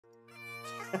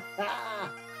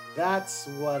That's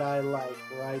what I like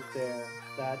right there.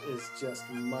 That is just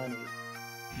money.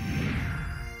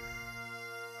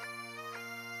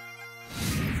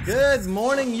 Good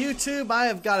morning, YouTube. I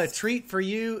have got a treat for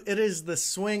you. It is the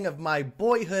swing of my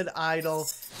boyhood idol,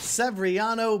 SEVE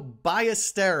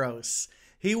Ballesteros.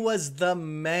 He was the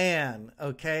man,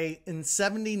 okay? In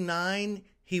 '79,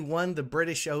 he won the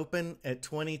British Open at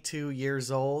 22 years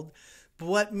old. But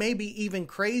what may be even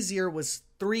crazier was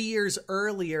 3 years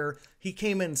earlier, he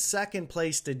came in second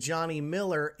place to Johnny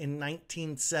Miller in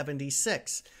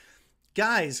 1976.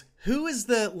 Guys, who is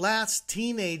the last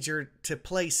teenager to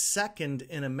place second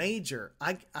in a major?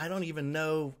 I don't even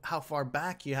know how far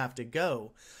back you have to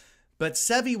go. But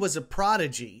SEVE was a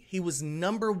prodigy. He was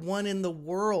 #1 in the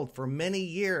world for many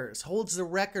years, holds the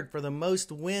record for the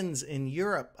most wins in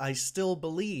Europe, I still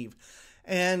believe.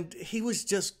 And he was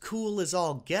just cool as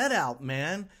all get out,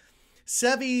 man.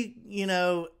 SEVE, you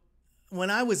know, when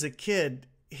I was a kid,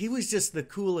 he was just the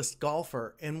coolest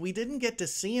golfer, and we didn't get to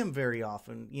see him very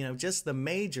often, you know, just the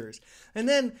majors. And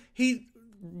then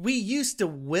we used to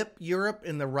whip Europe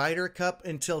in the Ryder Cup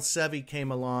until SEVE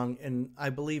came along, and I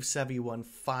believe SEVE won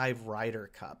 5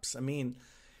 Ryder Cups. I mean,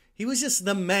 he was just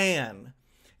the man.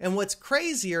 And what's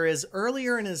crazier is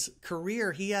earlier in his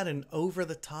career, he had an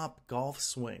over-the-top golf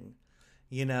swing.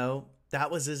 You know, that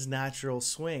was his natural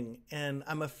swing. And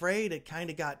I'm afraid it kind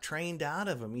of got trained out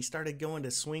of him. He started going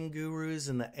to swing gurus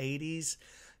in the 80s,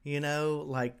 you know,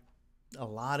 like a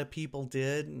lot of people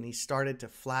did. And he started to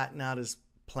flatten out his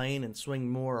plane and swing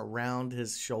more around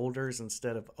his shoulders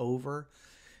instead of over.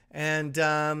 And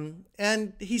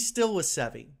he still was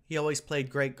SEVE. He always played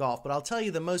great golf. But I'll tell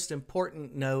you the most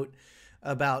important note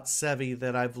about SEVE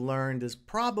that I've learned is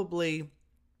probably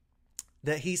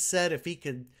that he said if he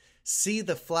could see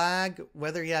the flag,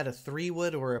 whether he had a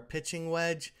 3-wood or a pitching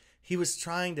wedge, he was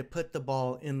trying to put the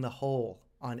ball in the hole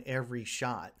on every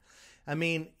shot. I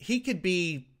mean, he could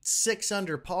be 6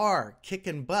 under par,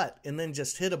 kicking butt, and then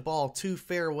just hit a ball 2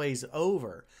 fairways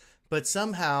over. But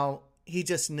somehow, he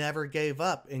just never gave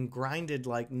up and grinded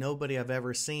like nobody I've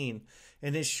ever seen.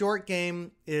 And his short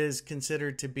game is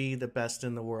considered to be the best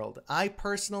in the world. I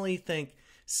personally think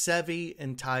SEVE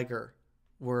and Tiger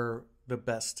were the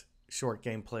best short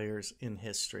game players in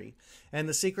history. And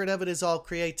the secret of it is all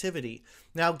creativity.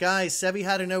 Now, guys, SEVE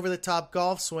had an over-the-top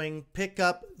golf swing. Pick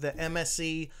up the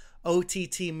MSE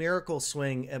OTT Miracle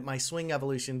Swing at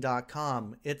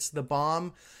myswingevolution.com. It's the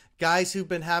bomb. Guys who've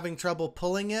been having trouble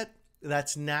pulling it,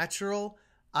 that's natural.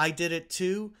 I did it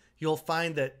too. You'll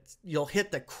find that you'll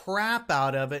hit the crap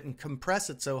out of it and compress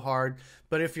it so hard.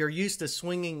 But if you're used to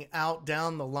swinging out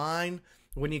down the line,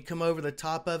 when you come over the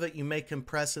top of it, you may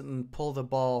compress it and pull the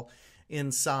ball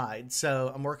inside. So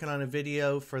I'm working on a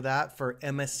video for that for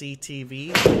MSE TV,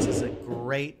 which is a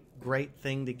great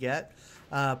thing to get.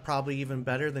 Probably even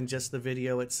better than just the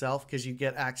video itself because you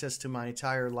get access to my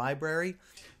entire library.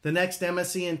 The next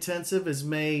MSE Intensive is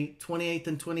May 28th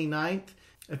and 29th.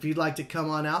 If you'd like to come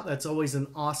on out, that's always an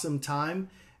awesome time.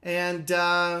 And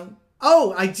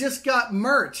oh, I just got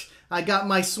merch. I got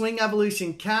my Swing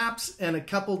Evolution caps and a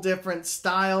couple different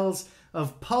styles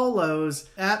of polos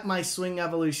at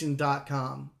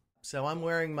myswingevolution.com. So I'm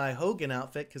wearing my Hogan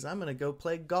outfit because I'm going to go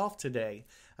play golf today.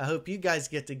 I hope you guys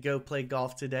get to go play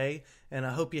golf today, and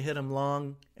I hope you hit them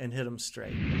long and hit them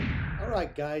straight. All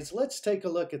right, guys, let's take a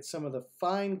look at some of the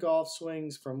fine golf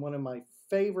swings from one of my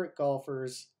favorite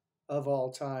golfers of all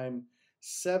time,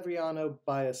 SEVE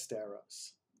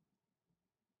Ballesteros.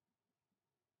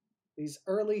 These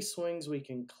early swings, we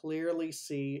can clearly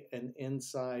see an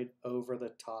inside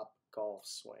over-the-top golf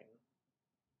swing.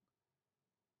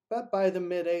 But by the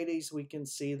mid-'80s, we can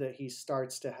see that he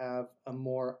starts to have a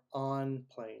more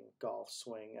on-plane golf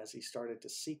swing as he started to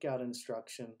seek out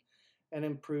instruction and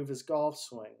improve his golf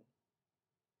swing.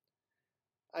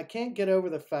 I can't get over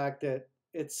the fact that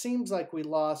it seems like we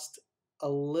lost a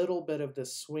little bit of the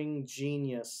swing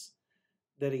genius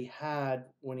that he had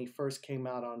when he first came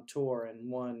out on tour and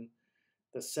won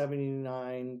the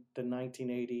 '79, the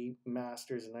 1980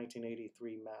 Masters, and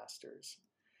 1983 Masters.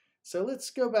 So let's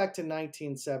go back to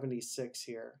 1976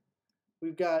 here.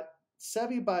 We've got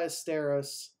SEVE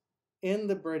Ballesteros in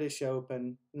the British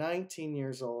Open, 19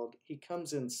 years old. He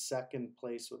comes in second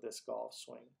place with this golf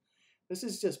swing. This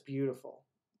is just beautiful.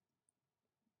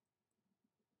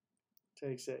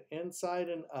 Takes it inside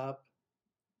and up,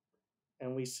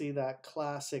 and we see that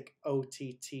classic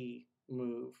OTT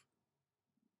move.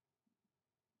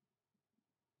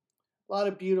 A lot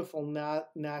of beautiful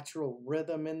natural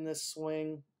rhythm in this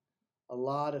swing, a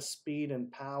lot of speed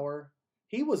and power.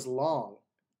 He was long.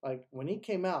 Like when he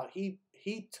came out, he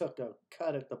took a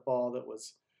cut at the ball that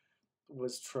was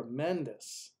was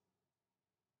tremendous.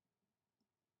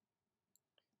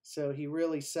 So he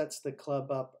really sets the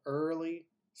club up early,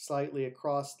 slightly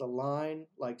across the line,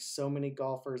 like so many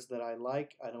golfers that I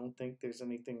like. I don't think there's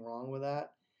anything wrong with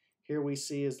that. Here we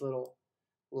see his little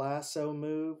lasso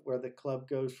move where the club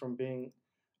goes from being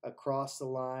across the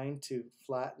line to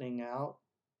flattening out.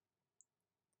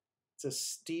 It's a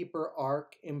steeper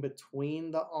arc in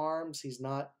between the arms. He's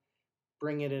not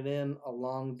bringing it in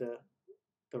along the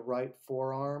right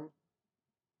forearm.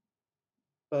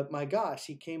 But my gosh,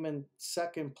 he came in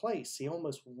second place. He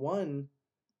almost won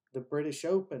the British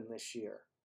Open this year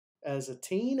as a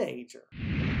teenager.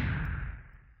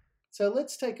 So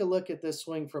let's take a look at this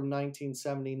swing from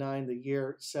 1979, the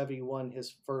year Seve won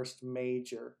his first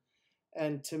major.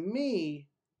 And to me,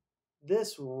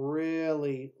 this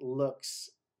really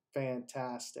looks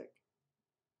fantastic.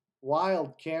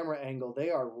 Wild camera angle. They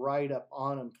are right up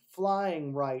on him.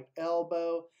 Flying right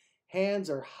elbow. Hands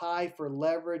are high for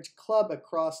leverage. Club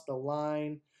across the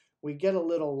line. We get a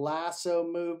little lasso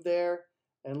move there.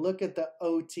 And look at the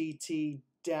OTT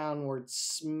downward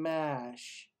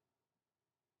smash.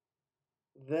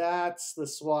 That's the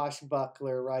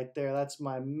swashbuckler right there. That's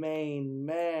my main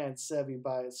man, SEVE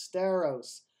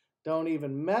Ballesteros. Don't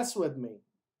even mess with me.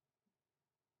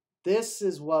 This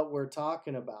is what we're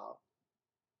talking about.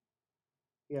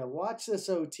 Yeah, watch this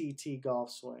OTT golf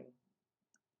swing.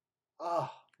 Oh,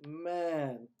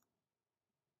 man.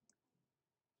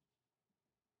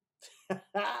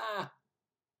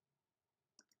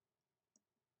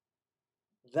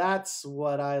 That's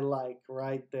what I like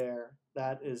right there.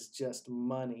 That is just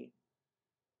money.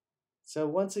 So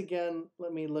once again,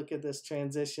 let me look at this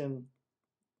transition.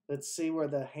 Let's see where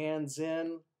the hands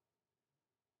in.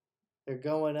 They're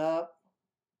going up.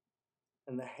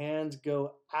 And the hands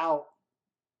go out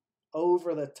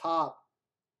over the top.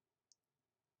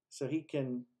 So he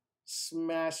can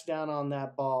smash down on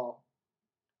that ball.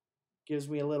 Gives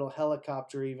me a little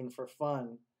helicopter even for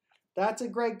fun. That's a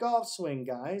great golf swing,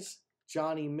 guys.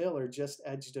 Johnny Miller just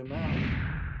edged him out.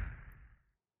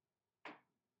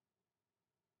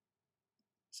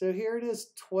 So here it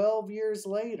is 12 years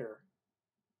later.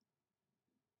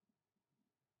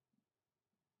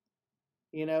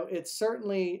 You know, it's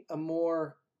certainly a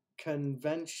more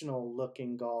conventional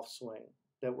looking golf swing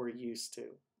that we're used to.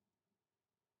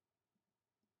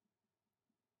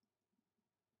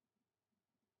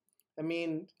 I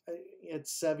mean,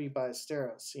 it's Seve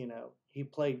Ballesteros, you know, he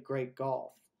played great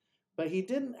golf, but he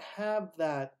didn't have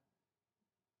that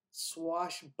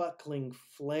swashbuckling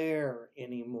flair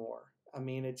anymore. I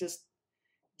mean, it just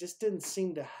didn't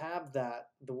seem to have that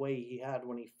the way he had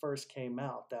when he first came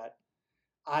out, that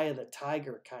eye of the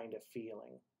tiger kind of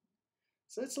feeling.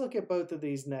 So let's look at both of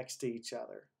these next to each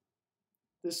other.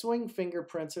 The swing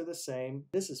fingerprints are the same.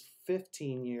 This is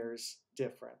 15 years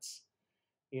difference.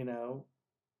 You know,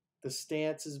 the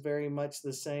stance is very much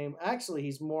the same. Actually,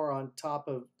 he's more on top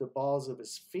of the balls of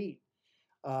his feet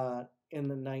in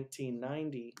the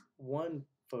 1991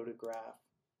 photograph.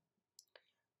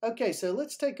 Okay, so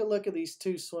let's take a look at these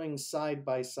two swings side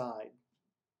by side.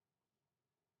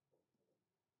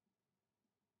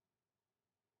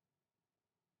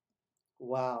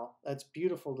 Wow, that's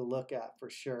beautiful to look at for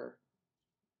sure.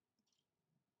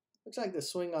 Looks like the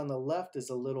swing on the left is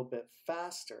a little bit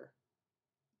faster.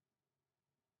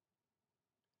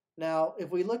 Now,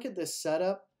 if we look at this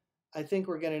setup, I think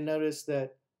we're going to notice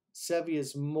that Seve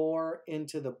is more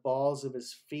into the balls of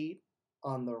his feet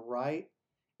on the right,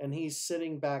 and he's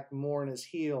sitting back more in his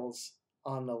heels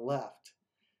on the left.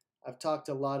 I've talked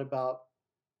a lot about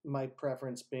my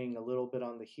preference being a little bit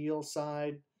on the heel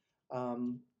side,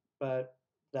 but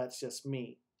that's just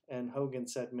me. And Hogan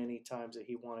said many times that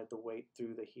he wanted the weight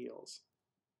through the heels.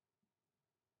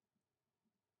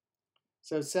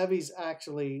 So Seve's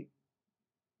actually,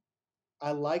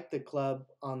 I like the club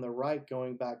on the right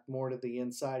going back more to the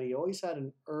inside. He always had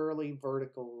an early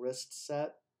vertical wrist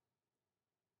set.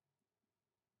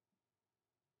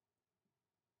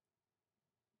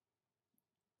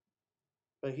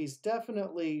 But he's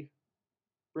definitely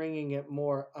bringing it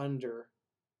more under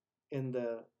in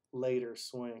the later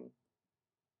swing.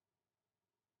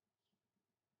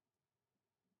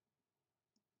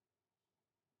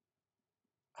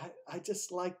 I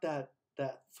just like that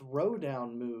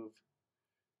throwdown move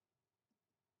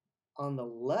on the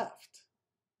left.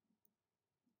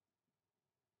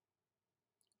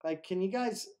 Like, can you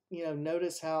guys,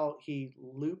 notice how he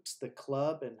loops the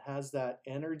club and has that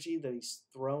energy that he's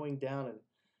throwing down and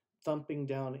thumping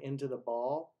down into the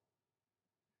ball?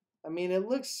 I mean, it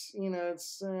looks,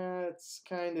 it's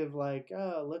kind of like,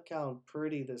 oh, look how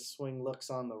pretty this swing looks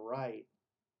on the right.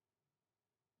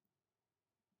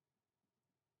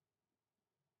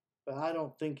 but I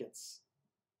don't think it's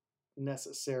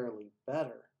necessarily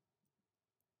better.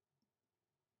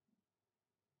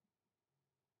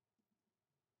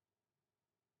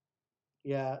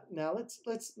 Yeah, now let's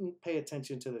pay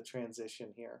attention to the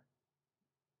transition here.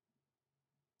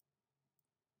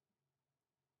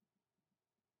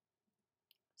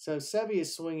 So Seve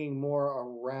is swinging more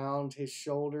around his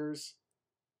shoulders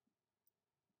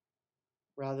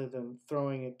rather than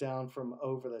throwing it down from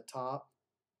over the top.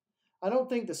 I don't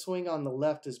think the swing on the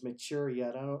left is mature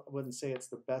yet. I wouldn't say it's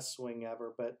the best swing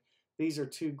ever, but these are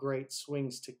two great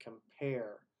swings to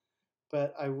compare.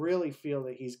 But I really feel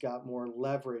that he's got more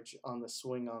leverage on the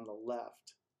swing on the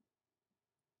left.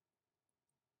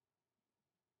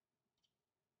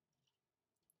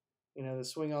 You know, the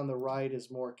swing on the right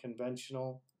is more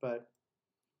conventional, but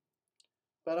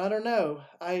I don't know.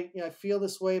 I feel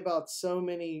this way about so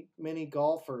many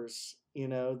golfers, you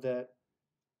know, that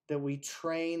we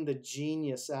train the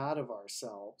genius out of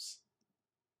ourselves.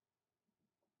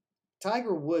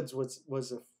 Tiger Woods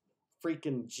was a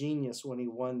freaking genius when he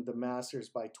won the Masters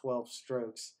by 12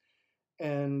 strokes.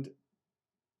 And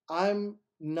I'm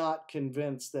not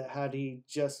convinced that had he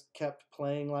just kept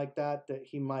playing like that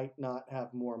he might not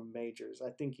have more majors.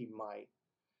 I think he might.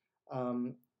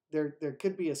 There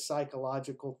could be a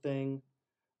psychological thing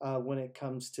when it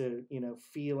comes to, you know,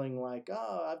 feeling like,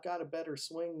 oh, I've got a better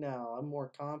swing now. I'm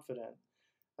more confident.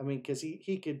 I mean, because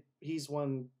he's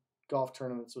won golf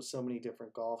tournaments with so many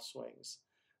different golf swings.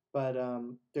 But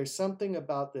there's something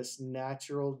about this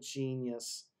natural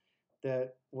genius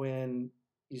that when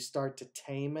you start to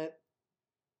tame it,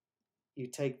 you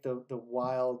take the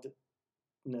wildness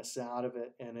out of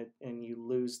it, and you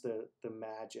lose the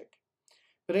magic.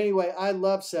 But anyway, I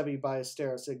love SEVE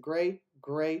Ballesteros, a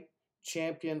great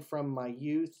champion from my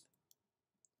youth.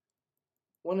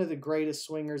 One of the greatest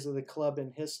swingers of the club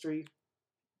in history.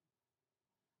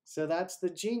 So that's the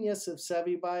genius of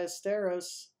SEVE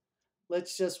Ballesteros.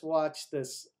 Let's just watch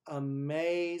this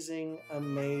amazing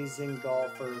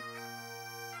golfer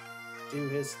do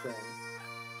his thing.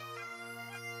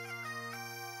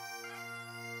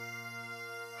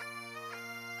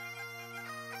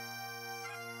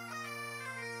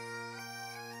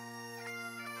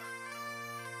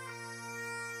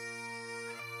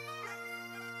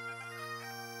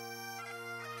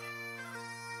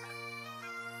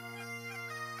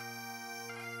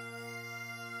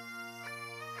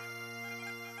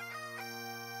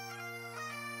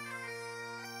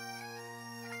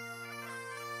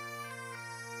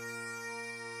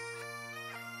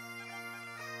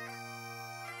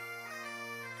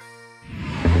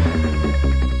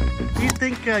 Do you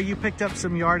think you picked up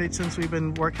some yardage since we've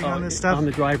been working on this stuff? On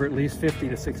the driver, at least 50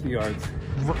 to 60 yards.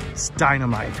 It's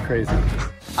dynamite. It's crazy.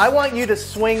 I want you to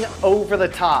swing over the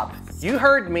top. You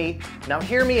heard me. Now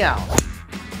hear me out.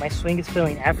 My swing is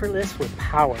feeling effortless with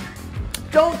power.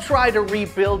 Don't try to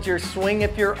rebuild your swing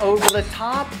if you're over the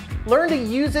top. Learn to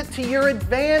use it to your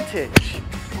advantage.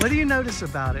 What do you notice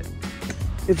about it?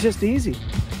 It's just easy.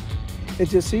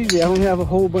 It's just easy. I don't have a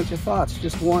whole bunch of thoughts,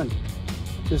 just one.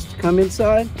 Just come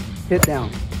inside, hit down.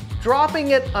 Dropping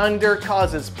it under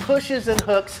causes pushes and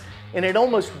hooks, and it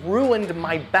almost ruined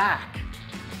my back.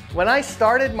 When I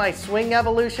started my swing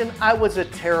evolution, I was a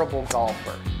terrible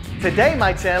golfer. Today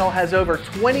my channel has over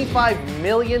 25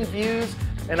 million views,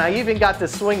 and I even got to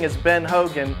swing as Ben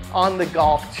Hogan on the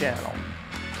Golf Channel.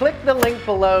 Click the link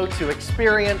below to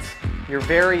experience your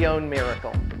very own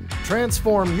miracle.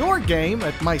 Transform your game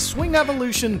at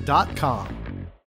myswingevolution.com.